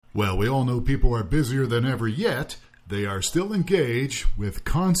Well, we all know people are busier than ever, yet they are still engaged with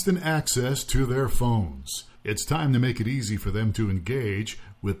constant access to their phones. It's time to make it easy for them to engage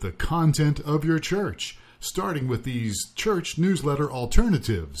with the content of your church, starting with these church newsletter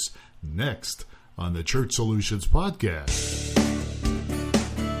alternatives. Next on the Church Solutions Podcast.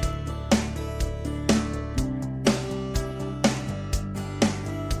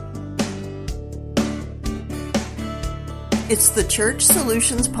 It's the Church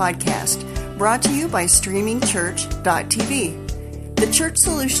Solutions Podcast, brought to you by StreamingChurch.tv. The Church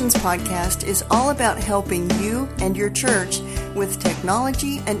Solutions Podcast is all about helping you and your church with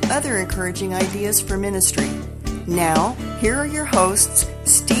technology and other encouraging ideas for ministry. Now, here are your hosts,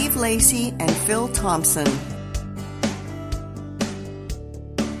 Steve Lacey and Phil Thompson.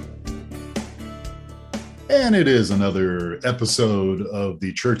 And it is another episode of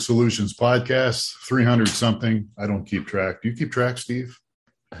the Church Solutions Podcast, 300-something. I don't keep track. Do you keep track, Steve?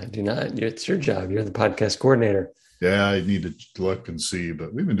 I do not. It's your job. You're the podcast coordinator. Yeah, I need to look and see,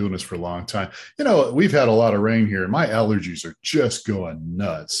 but we've been doing this for a long time. You know, we've had a lot of rain here, and my allergies are just going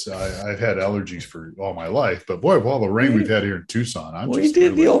nuts. I've had allergies for all my life, but boy, of all the rain we've had here in Tucson, we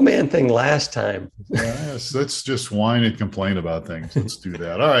did the old man thing last time. Yes, let's just whine and complain about things. Let's do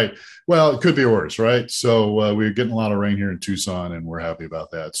that. All right. Well, it could be worse, right? So we're getting a lot of rain here in Tucson, and we're happy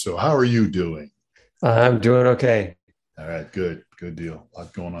about that. So how are you doing? I'm doing okay. All right, good. Good deal. A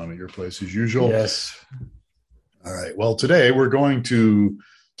lot going on at your place as usual. Yes. All right. Well, today we're going to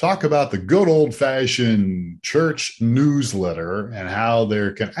talk about the good old-fashioned church newsletter and how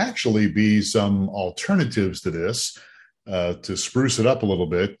there can actually be some alternatives to this to spruce it up a little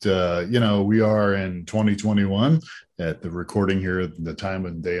bit. We are in 2021 at the recording here, the time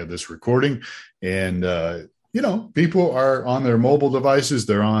and day of this recording. And, people are on their mobile devices.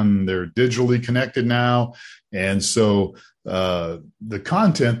 They're digitally connected now. And so the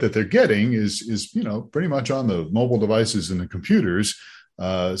content that they're getting is pretty much on the mobile devices and the computers.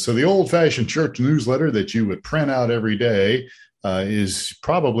 So the old-fashioned church newsletter that you would print out every day is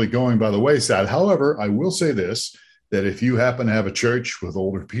probably going by the wayside. However, I will say this, that if you happen to have a church with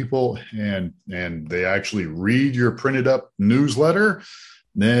older people and they actually read your printed up newsletter,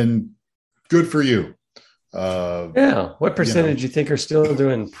 then good for you. What percentage do you think are still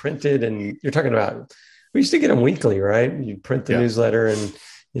doing printed? And you're talking about, we used to get them weekly, right? You print the newsletter and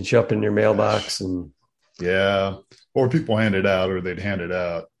it'd show up in your mailbox. Or people hand it out, or they'd hand it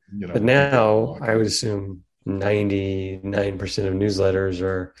out. But now I would assume 99% of newsletters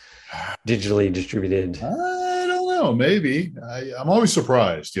are digitally distributed. I don't know. Maybe. I'm always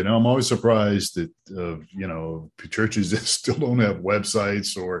surprised. I'm always surprised that churches that still don't have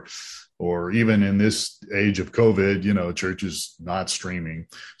websites, or even in this age of COVID, churches not streaming.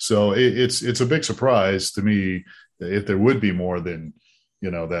 So it's a big surprise to me if there would be more than,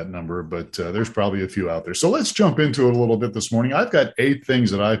 that number, but there's probably a few out there. So let's jump into it a little bit this morning. I've got 8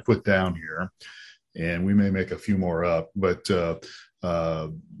 things that I've put down here, and we may make a few more up, but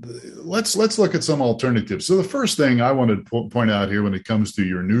let's look at some alternatives. So the first thing I want to point out here when it comes to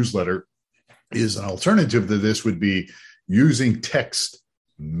your newsletter is an alternative to this would be using text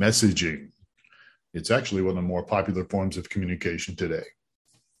messaging. It's actually one of the more popular forms of communication today.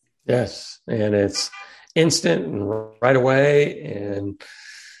 Yes, and it's instant and right away. And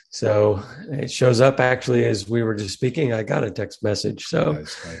so it shows up actually as we were just speaking. I got a text message. So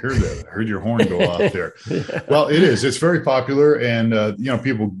nice. I heard that. I heard your horn go off there. Yeah. Well, it is. It's very popular. And,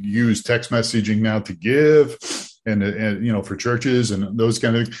 people use text messaging now to give and for churches and those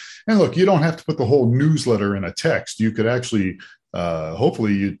kind of things. And look, you don't have to put the whole newsletter in a text. You could actually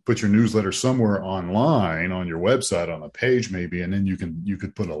hopefully you put your newsletter somewhere online on your website on a page maybe, and then you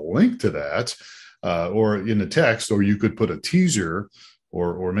could put a link to that or in the text, or you could put a teaser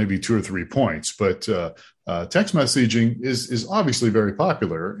or maybe 2 or 3 points. But text messaging is obviously very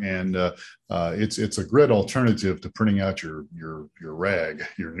popular, and it's a great alternative to printing out your rag,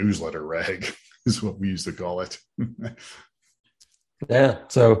 your newsletter rag is what we used to call it. Yeah.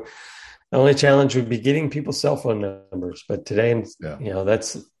 So the only challenge would be getting people's cell phone numbers, but today,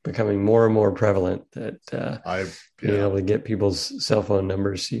 that's becoming more and more prevalent that being able to get people's cell phone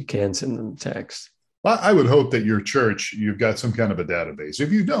numbers so you can send them text. Well, I would hope that your church, you've got some kind of a database.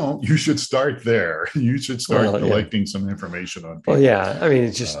 If you don't, you should start there. You should start collecting some information on people. Well, yeah. I mean,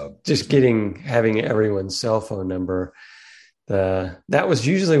 it's just having everyone's cell phone number. That was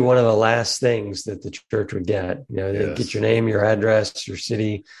usually one of the last things that the church would get. They'd get your name, your address, your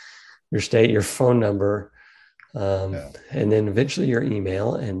city, your state, your phone number, and then eventually your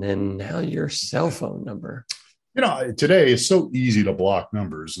email, and then now your cell phone number. Today it's so easy to block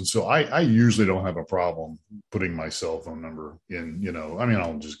numbers. And so I usually don't have a problem putting my cell phone number in,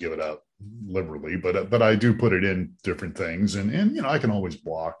 I'll just give it out liberally, but I do put it in different things. And I can always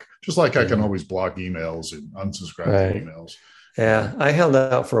block, just like I can always block emails and unsubscribe to emails. Yeah. I held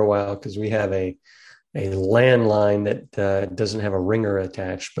out for a while because we have a landline that doesn't have a ringer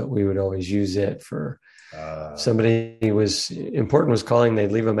attached, but we would always use it for somebody was calling,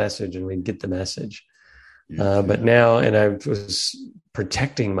 they'd leave a message and we'd get the message. But now, and I was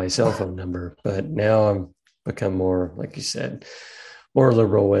protecting my cell phone number, but now I'm become more, like you said, more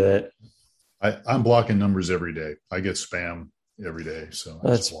liberal with it. I'm blocking numbers every day. I get spam every day. So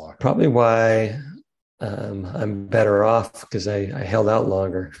that's probably why I'm better off, because I held out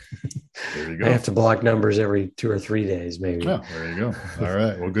longer. There you go. I have to block numbers every 2 or 3 days, maybe. Yeah, there you go. All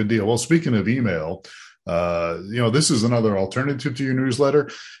right. Well, good deal. Well, speaking of email, this is another alternative to your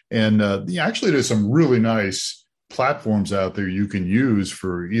newsletter. And actually, there's some really nice platforms out there you can use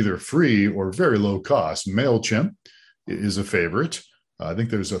for either free or very low cost. MailChimp is a favorite. I think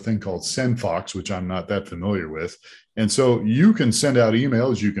there's a thing called SendFox, which I'm not that familiar with. And so you can send out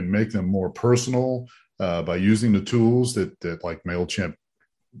emails. You can make them more personal by using the tools that like MailChimp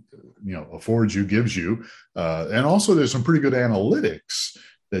affords you, gives you. And also there's some pretty good analytics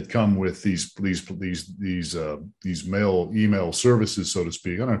that come with these email services, so to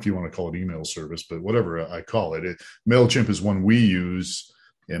speak. I don't know if you want to call it email service, but whatever I call it. MailChimp is one we use,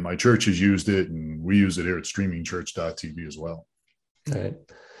 and my church has used it, and we use it here at streamingchurch.tv as well. All right.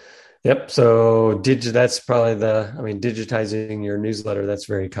 Yep. So that's probably digitizing your newsletter. That's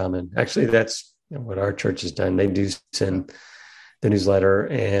very common. Actually, that's what our church has done. They do send the newsletter,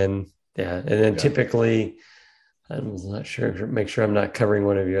 and then typically, I'm not sure, make sure I'm not covering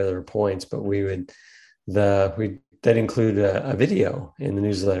one of your other points, but that include a video in the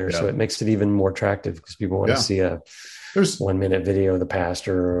newsletter. Yeah. So it makes it even more attractive because people want to see there's 1 minute video of the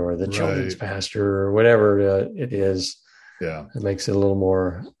pastor or the children's pastor or whatever it is. Yeah. It makes it a little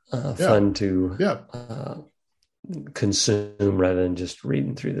more fun to consume rather than just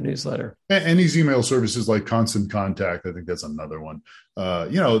reading through the newsletter. And these email services like Constant Contact, I think that's another one.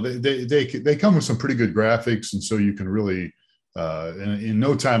 They come with some pretty good graphics, and so you can really, in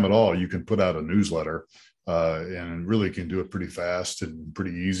no time at all, you can put out a newsletter, and really can do it pretty fast and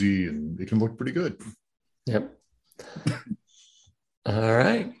pretty easy, and it can look pretty good. Yep. All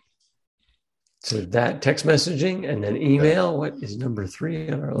right. So that text messaging and then email. What is number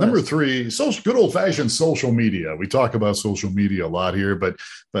 3 on our list? Number 3, good old-fashioned social media. We talk about social media a lot here, but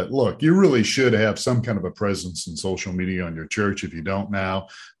look, you really should have some kind of a presence in social media on your church. If you don't now,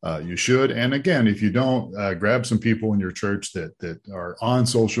 you should. And again, if you don't, grab some people in your church that are on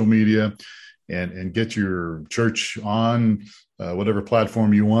social media and get your church on whatever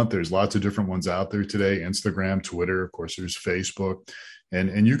platform you want. There's lots of different ones out there today: Instagram, Twitter, of course, there's Facebook.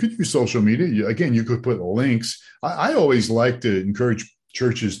 And you could use social media. You could put links. I always like to encourage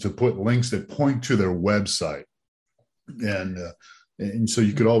churches to put links that point to their website. And so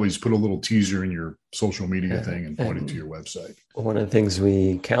you could always put a little teaser in your social media thing and point it to your website. One of the things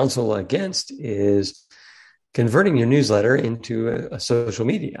we counsel against is converting your newsletter into a social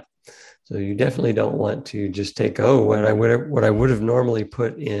media. So you definitely don't want to just take, what I would have normally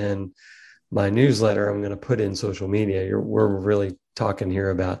put in my newsletter, I'm going to put in social media. We're really talking here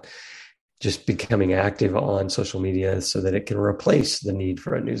about just becoming active on social media so that it can replace the need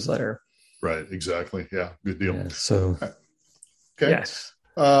for a newsletter. Right. Exactly. Yeah. Good deal. Yeah, so, okay. Yes.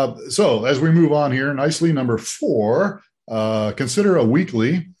 So as we move on here, nicely, number 4, consider a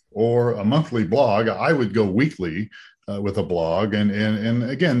weekly or a monthly blog. I would go weekly with a blog. And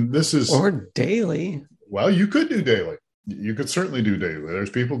again, this is... Or daily. Well, you could do daily. You could certainly do daily.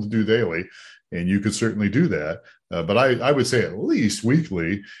 There's people that do daily, and you could certainly do that. But I would say at least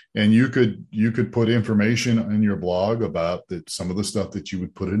weekly, and you could put information in your blog about some of the stuff that you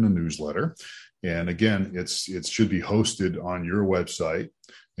would put in a newsletter. And again, it should be hosted on your website.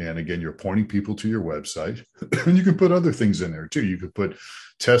 And again, you're pointing people to your website. And you can put other things in there too. You could put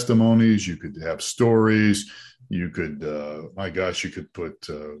testimonies. You could have stories. You could, you could put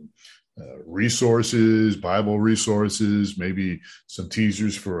resources, Bible resources, maybe some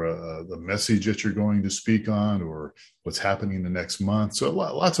teasers for the message that you're going to speak on or what's happening the next month. So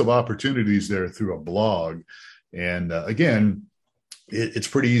lots of opportunities there through a blog. And again, it's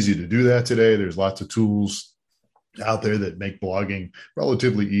pretty easy to do that today. There's lots of tools out there that make blogging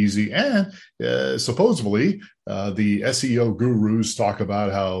relatively easy. And supposedly the SEO gurus talk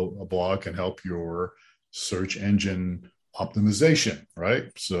about how a blog can help your search engine optimization, right?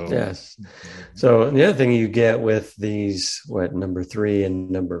 So yes. So the other thing you get with these, number 3 and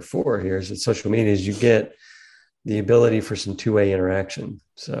number 4 here is that social media is you get the ability for some two-way interaction.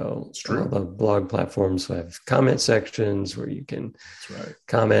 So all the blog platforms have comment sections where you can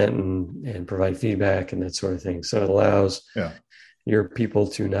comment and provide feedback and that sort of thing. So it allows your people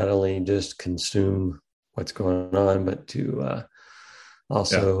to not only just consume what's going on, but to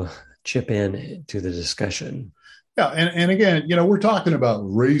also chip in to the discussion. Yeah, and again, we're talking about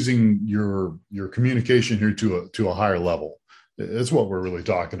raising your communication here to a higher level. That's what we're really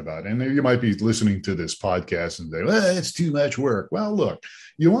talking about. And you might be listening to this podcast and say, well, it's too much work. Well, look,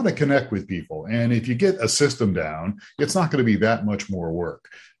 you want to connect with people. And if you get a system down, it's not going to be that much more work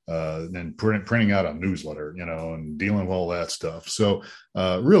than printing out a newsletter, and dealing with all that stuff. So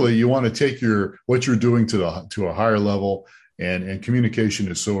really, you want to take what you're doing to a higher level. And communication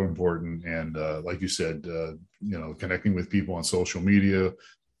is so important. And like you said, connecting with people on social media,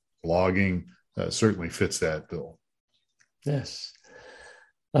 blogging certainly fits that bill. Yes.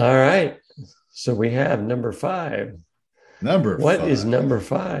 All right. So we have number 5. What is number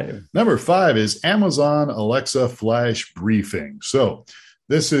 5? Number 5 is Amazon Alexa Flash Briefing. So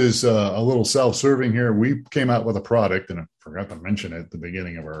this is a little self-serving here. We came out with a product, and I forgot to mention it at the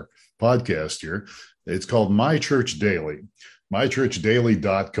beginning of our podcast here. It's called My Church Daily,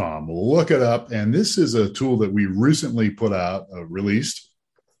 mychurchdaily.com. Look it up. And this is a tool that we recently released,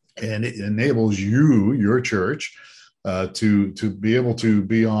 and it enables your church, to be able to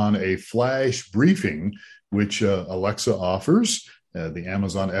be on a flash briefing, which Alexa offers, the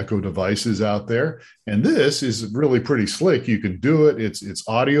Amazon Echo devices out there. And this is really pretty slick. You can do it. It's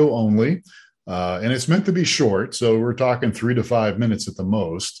audio only, and it's meant to be short. So we're talking 3 to 5 minutes at the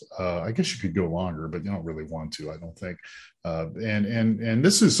most. I guess you could go longer, but you don't really want to, I don't think. And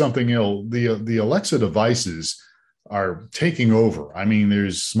this is something, the Alexa devices are taking over. I mean,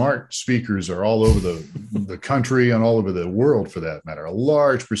 there's smart speakers are all over the country and all over the world, for that matter. A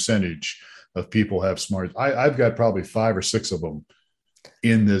large percentage of people have smart. I've got probably 5 or 6 of them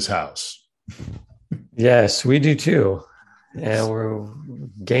in this house. Yes, we do too. And we're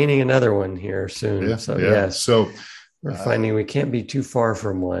gaining another one here soon. Yes. So we're finding we can't be too far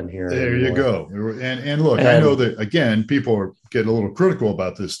from one here. There you go. And look, I know that, again, people are getting a little critical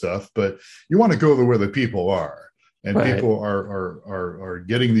about this stuff, but you want to go to where the people are. And people are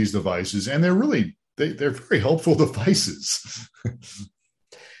getting these devices, and they're very helpful devices.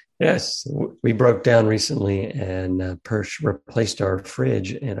 Yes, we broke down recently, and Persh replaced our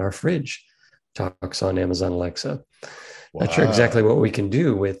fridge, and our fridge talks on Amazon Alexa. Wow. Not sure exactly what we can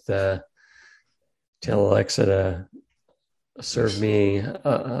do with tell Alexa to serve me,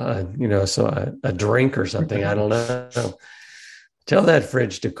 a drink or something. I don't know. Tell that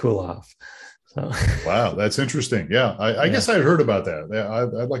fridge to cool off. So. Wow, that's interesting. Yeah, I guess I'd heard about that.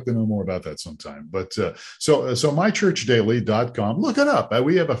 I'd like to know more about that sometime. But so mychurchdaily.com, look it up.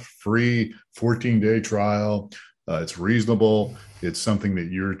 We have a free 14-day trial. It's reasonable. It's something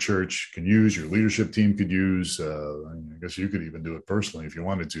that your church can use, your leadership team could use. I guess you could even do it personally if you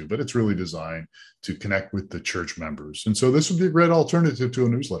wanted to, but it's really designed to connect with the church members. And so this would be a great alternative to a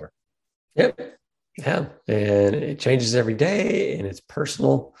newsletter. Yep. Yeah. And it changes every day, and it's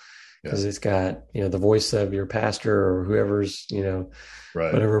personal. Because it's got, the voice of your pastor or whoever's,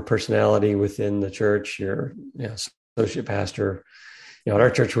 whatever personality within the church, your associate pastor. At our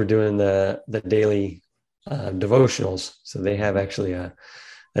church, we're doing the daily devotionals. So they have actually a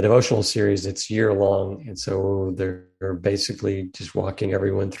devotional series that's year long. And so they're basically just walking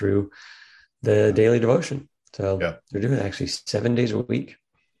everyone through the daily devotion. So they're doing it actually 7 days a week.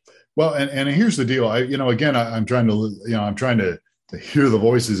 Well, and here's the deal. I'm trying to hear the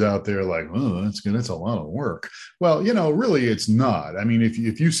voices out there like, oh, that's a lot of work. Well, really it's not. I mean,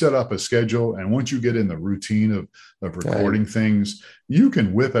 if you set up a schedule, and once you get in the routine of recording things, you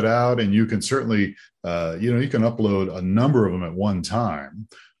can whip it out, and you can certainly, you can upload a number of them at one time.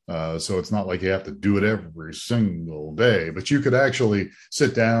 So it's not like you have to do it every single day, but you could actually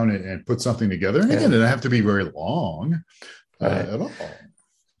sit down and put something together. And again, it doesn't have to be very long at all.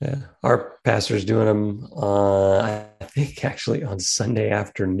 Yeah, our pastor's doing them, I think, actually on Sunday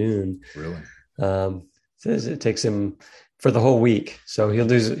afternoon. Really? Says it takes him for the whole week. So he'll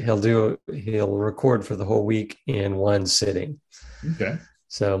record for the whole week in one sitting. Okay.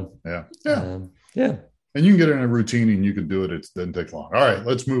 So yeah. And you can get in a routine, and you can do it. It doesn't take long. All right,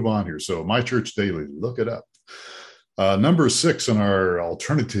 let's move on here. So My Church Daily, look it up. Number 6 on our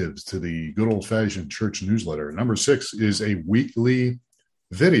alternatives to the good old-fashioned church newsletter. Number 6 is a weekly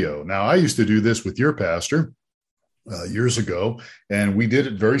video. Now, I used to do this with your pastor years ago, and we did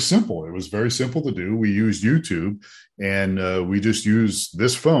it very simple. It was very simple to do. We used YouTube, and we just used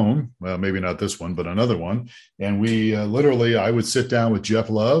this phone, well, maybe not this one, but another one. And we I would sit down with Jeff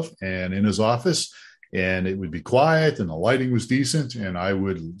Love and in his office, and it would be quiet and the lighting was decent, and I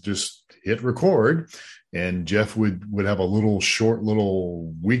would just hit record, and Jeff would have a short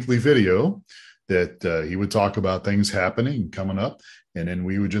weekly video that he would talk about things happening coming up. And then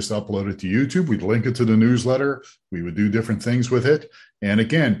we would just upload it to YouTube. We'd link it to the newsletter. We would do different things with it. And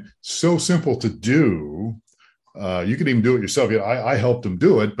again, so simple to do. You could even do it yourself. I helped him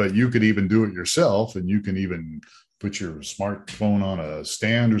do it, but you could even do it yourself. And you can even put your smartphone on a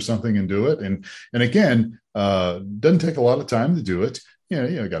stand or something and do it. And again, doesn't take a lot of time to do it.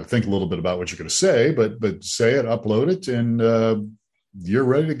 You got to think a little bit about what you're going to say, but say it, upload it, and you're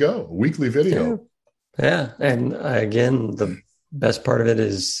ready to go. A weekly video. Yeah. And again, the best part of it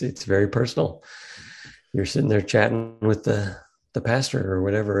is it's very personal. You're sitting there chatting with the pastor or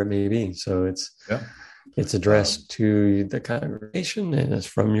whatever it may be. So it's addressed to the congregation, and it's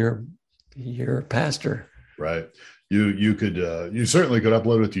from your pastor. Right. You could you certainly could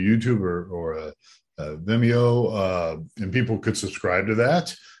upload it to YouTube or Vimeo, and people could subscribe to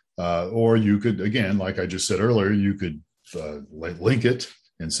that. Or you could, again, like I just said earlier, you could link it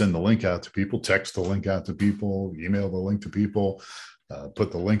and send the link out to people, text the link out to people, email the link to people,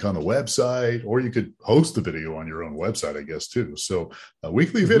 put the link on the website, or you could host the video on your own website, I guess, too. So a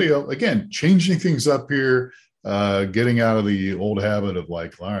weekly video, again, changing things up here, getting out of the old habit of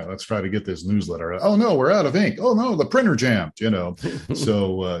like, all right, let's try to get this newsletter. Oh, no, we're out of ink. Oh, no, the printer jammed,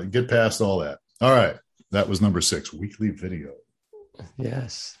 So get past all that. All right. That was number 6, weekly video.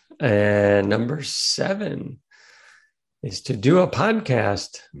 Yes. And number 7 is to do a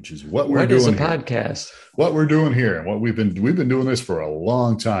podcast, which is what we're doing. What is a podcast? What we're doing here, and what we've been doing this for a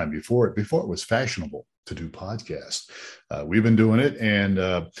long time before it was fashionable to do podcasts. We've been doing it, and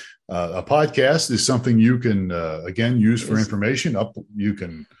a podcast is something you can again use for information. You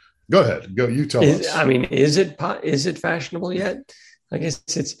can go ahead, you tell us. I mean, is it fashionable yet? I guess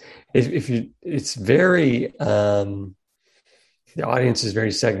it's very the audience is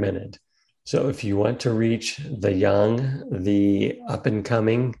very segmented. So if you want to reach the young, the up and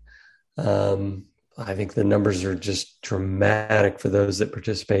coming, I think the numbers are just dramatic for those that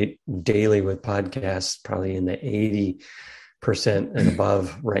participate daily with podcasts, probably in the 80% and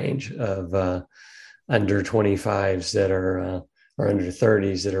above range of under 25s that are or under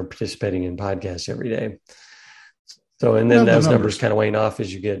 30s that are participating in podcasts every day. So, and then those numbers kind of wane off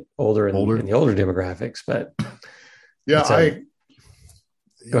as you get older in the older demographics. But yeah,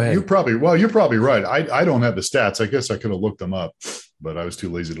 go ahead. You're probably right. I don't have the stats. I guess I could have looked them up, but I was too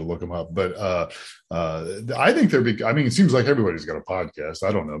lazy to look them up. But I think they're big. I mean, it seems like everybody's got a podcast.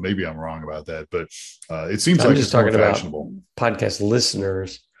 I don't know. Maybe I'm wrong about that, but it seems like just talking about podcast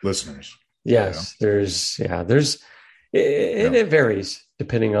listeners. Yes, yeah. It varies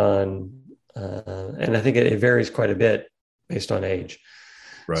depending on, and I think it varies quite a bit based on age.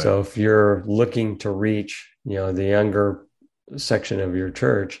 Right. So if you're looking to reach, the younger section of your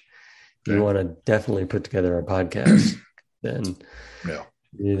church, you want to definitely put together a podcast. Then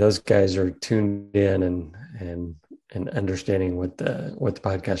those guys are tuned in and understanding what the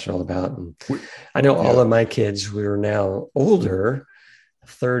podcasts are all about. And I know all of my kids who are now older,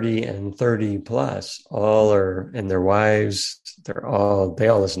 30 and 30 plus, and their wives, they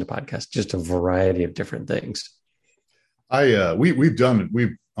all listen to podcasts, just a variety of different things.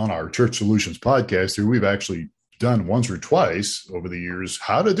 We've on our Church Solutions podcast here, we've actually done once or twice over the years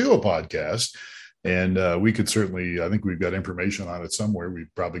how to do a podcast. And we could certainly, I think we've got information on it somewhere.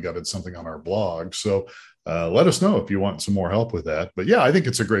 We've probably got it something on our blog. So let us know if you want some more help with that. But yeah, I think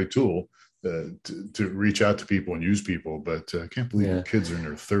it's a great tool to reach out to people and use people. But I can't believe the kids are in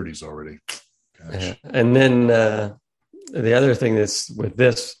their 30s already. Gosh. And then the other thing that's with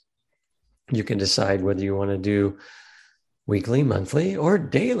this, you can decide whether you want to do weekly, monthly, or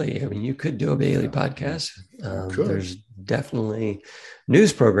daily. I mean, you could do a daily podcast. There's definitely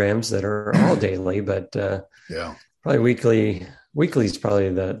news programs that are all daily, but probably weekly. Weekly is probably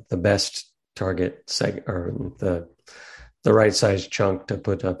the best target or the right size chunk to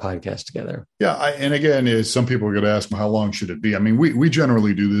put a podcast together. Yeah, and again, some people are going to ask me, how long should it be? I mean, we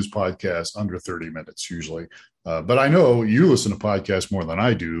generally do this podcast under 30 minutes usually. But I know you listen to podcasts more than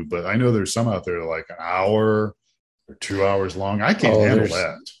I do, but I know there's some out there like an hour or 2 hours long. I can't handle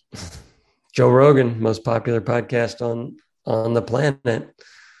that. Joe Rogan, most popular podcast on the planet.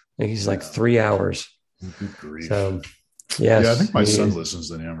 He's like 3 hours. Good grief. So, yes. Yeah, I think my son listens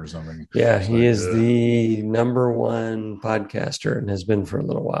to him or something. Yeah, he is the number one podcaster and has been for a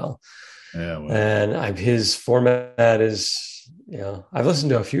little while. Yeah, well. And his format is, I've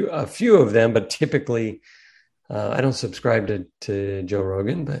listened to a few of them, but typically I don't subscribe to Joe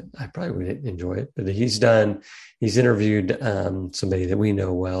Rogan, but I probably would enjoy it. But he's interviewed somebody that we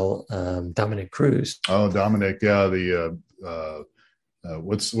know well, Dominic Cruz. Oh, Dominic, yeah.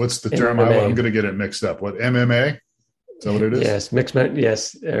 What's the term? I'm going to get it mixed up. What, MMA? Is that what it is? Yes, mixed.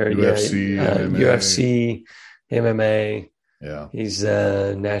 Yes, UFC, MMA. UFC, MMA. Yeah, he's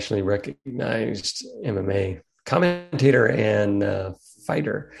a nationally recognized MMA commentator and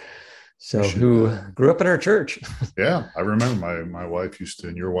fighter. So who grew up in our church. Yeah, I remember my wife used to,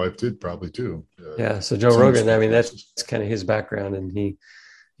 and your wife did probably too. Yeah, so Joe Rogan, I mean, that's kind of his background, and he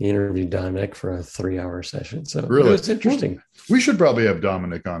interviewed Dominic for a 3-hour session. So really? It was interesting. We should probably have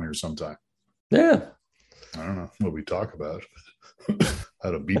Dominic on here sometime. Yeah. I don't know what we talk about.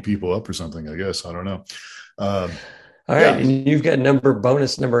 How to beat people up or something, I guess. I don't know. All right, and you've got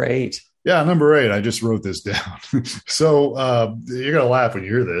bonus number 8. Yeah, number 8. I just wrote this down. So you're going to laugh when you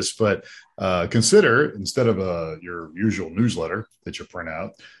hear this, but consider, instead of your usual newsletter that you print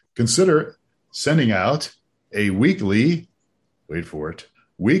out, consider sending out a weekly, wait for it,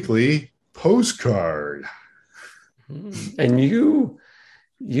 weekly postcard. And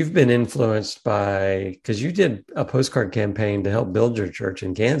you've been influenced by, because you did a postcard campaign to help build your church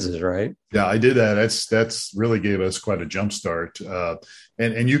in Kansas, right? Yeah, I did that. That's really gave us quite a jump start.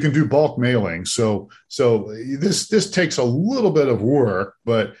 And you can do bulk mailing. So this takes a little bit of work,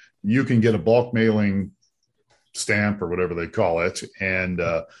 but you can get a bulk mailing stamp or whatever they call it. And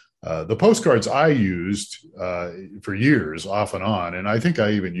the postcards I used for years off and on, and I think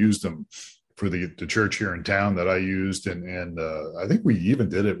I even used them for the church here in town that I used. And I think we even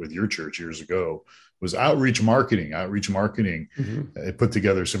did it with your church years ago, was outreach marketing. Mm-hmm. It put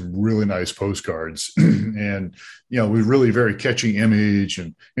together some really nice postcards and, with really very catchy image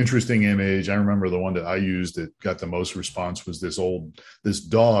and interesting image. I remember the one that I used that got the most response was this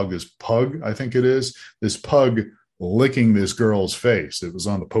pug, I think it is, this pug licking this girl's face. It was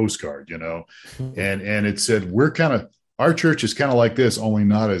on the postcard, mm-hmm. and it said, our church is kind of like this, only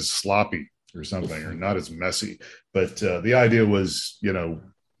not as sloppy or something, or not as messy. But the idea was,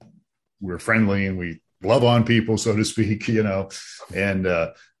 we're friendly and we love on people, so to speak, but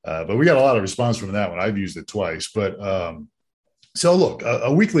we got a lot of response from that one. I've used it twice. But so look,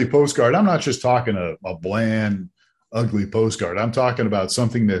 a weekly postcard, I'm not just talking a bland, ugly postcard. I'm talking about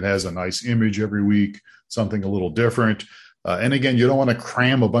something that has a nice image every week, something a little different. And again, you don't want to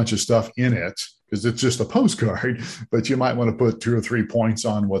cram a bunch of stuff in it, because it's just a postcard, but you might want to put 2 or 3 points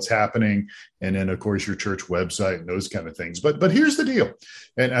on what's happening. And then, of course, your church website and those kind of things. But here's the deal.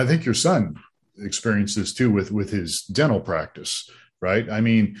 And I think your son experienced this too with his dental practice, right? I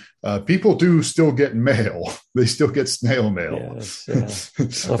mean, people do still get mail. They still get snail mail. Yes, yeah. I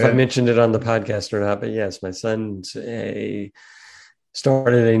don't know if I mentioned it on the podcast or not, but yes, my son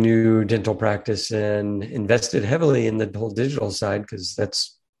started a new dental practice and invested heavily in the whole digital side, because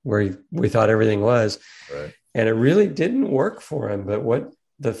that's where we thought everything was. Right. And it really didn't work for him. But what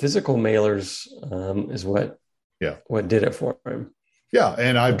the physical mailers is what did it for him. Yeah,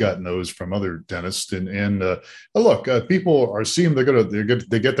 and I've gotten those from other dentists. And look, people are seeing they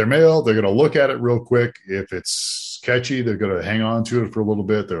get their mail. They're going to look at it real quick. If it's catchy, they're going to hang on to it for a little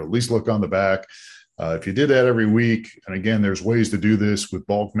bit. They'll at least look on the back. If you did that every week, and again, there's ways to do this with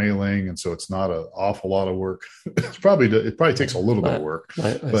bulk mailing, and so it's not an awful lot of work. It probably takes a little bit of work.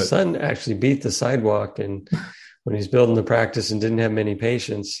 My son actually beat the sidewalk, and when he's building the practice and didn't have many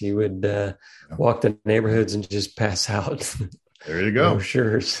patients, he would walk the neighborhoods and just pass out. There you go.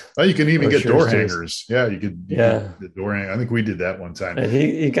 Brochures. Oh, you can even get door hangers. Yeah, you could. The door hanger. I think we did that one time. And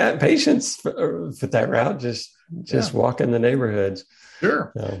he got patients for that route, just walking the neighborhoods.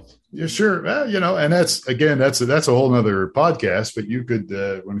 Sure. Yeah, sure. Well, and that's a whole nother podcast, but you could,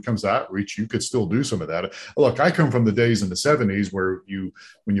 when it comes to outreach, you could still do some of that. Look, I come from the days in the 70s where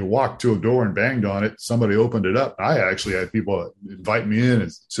when you walked to a door and banged on it, somebody opened it up. I actually had people invite me in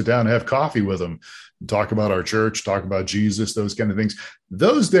and sit down and have coffee with them and talk about our church, talk about Jesus, those kind of things.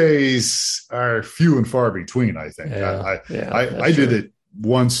 Those days are few and far between, I think. I did it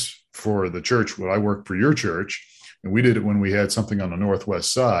once for the church when I worked for your church. And we did it when we had something on the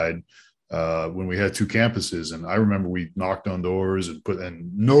Northwest side, when we had 2 campuses. And I remember we knocked on doors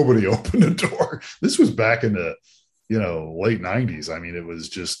and nobody opened the door. This was back in the, late 90s. I mean, it was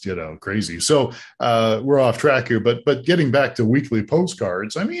just, crazy. So we're off track here, but getting back to weekly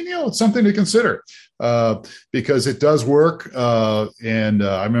postcards, I mean, it's something to consider because it does work. And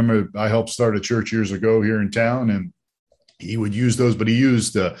I remember I helped start a church years ago here in town, and he would use those, but he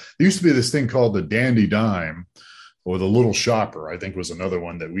used, there used to be this thing called the Dandy Dime, or the Little Shopper, I think was another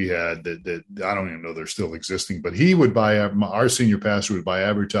one that we had that I don't even know they're still existing, but he would buy, our senior pastor would buy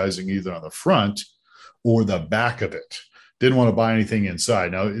advertising either on the front or the back of it. Didn't want to buy anything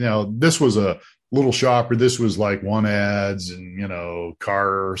inside. Now this was a little shopper. This was like one ads and,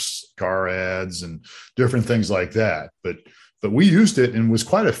 car ads and different things like that. But we used it and was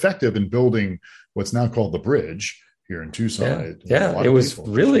quite effective in building what's now called the Bridge here in Tucson. It was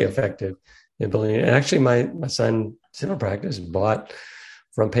really effective in building it. And actually, my son, dental practice, bought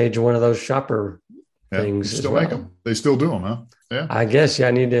front page of one of those shopper things. Still make them? They still do them, huh? Yeah. I guess.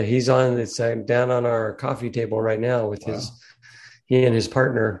 Yeah, he's on. It's down on our coffee table right now with he and his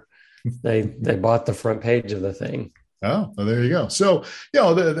partner. They bought the front page of the thing. Oh, well, there you go. So,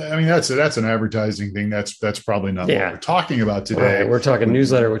 that's an advertising thing. That's probably not what we're talking about today. Right. We're talking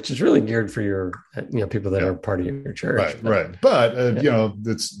newsletter, which is really geared for your, people that are part of your church. Right. But,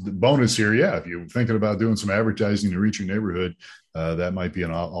 it's the bonus here. Yeah. If you're thinking about doing some advertising to reach your neighborhood, that might be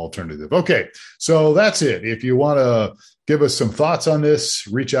an alternative. Okay. So that's it. If you want to give us some thoughts on this,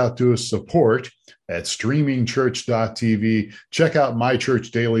 reach out to us, support@streamingchurch.tv. Check out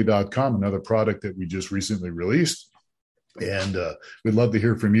mychurchdaily.com, another product that we just recently released. And we'd love to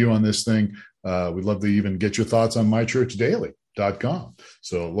hear from you on this thing. We'd love to even get your thoughts on mychurchdaily.com.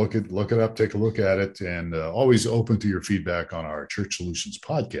 So look it up, take a look at it, and always open to your feedback on our Church Solutions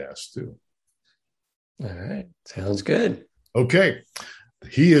podcast too. All right. Sounds good. Okay.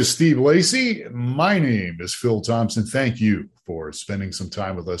 He is Steve Lacey. My name is Phil Thompson. Thank you for spending some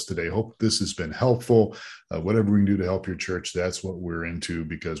time with us today. Hope this has been helpful. Whatever we can do to help your church, that's what we're into,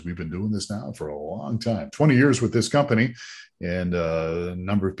 because we've been doing this now for a long time, 20 years with this company. And a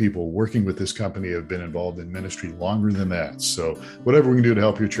number of people working with this company have been involved in ministry longer than that. So whatever we can do to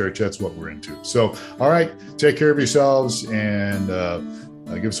help your church, that's what we're into. So, all right, take care of yourselves and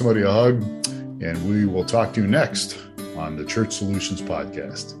give somebody a hug. And we will talk to you next on the Church Solutions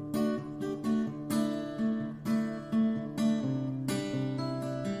Podcast.